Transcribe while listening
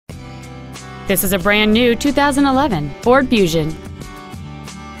This is a brand new 2011 Ford Fusion.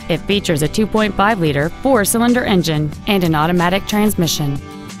 It features a 2.5-liter four-cylinder engine and an automatic transmission.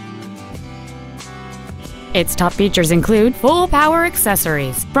 Its top features include full power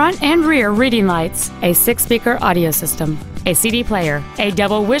accessories, front and rear reading lights, a 6-speaker audio system, a CD player, a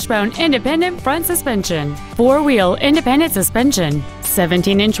double wishbone independent front suspension, 4-wheel independent suspension,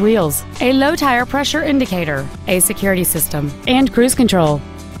 17-inch wheels, a low tire pressure indicator, a security system, and cruise control.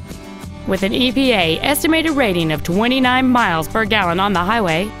 With an EPA estimated rating of 29 miles per gallon on the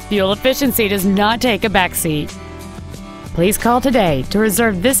highway, fuel efficiency does not take a backseat. Please call today to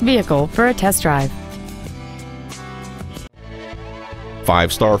reserve this vehicle for a test drive.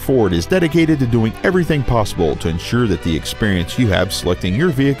 5-Star Ford is dedicated to doing everything possible to ensure that the experience you have selecting your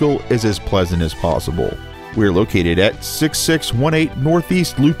vehicle is as pleasant as possible. We're located at 6618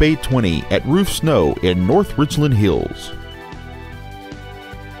 Northeast Loop 820 at Roof Snow in North Richland Hills.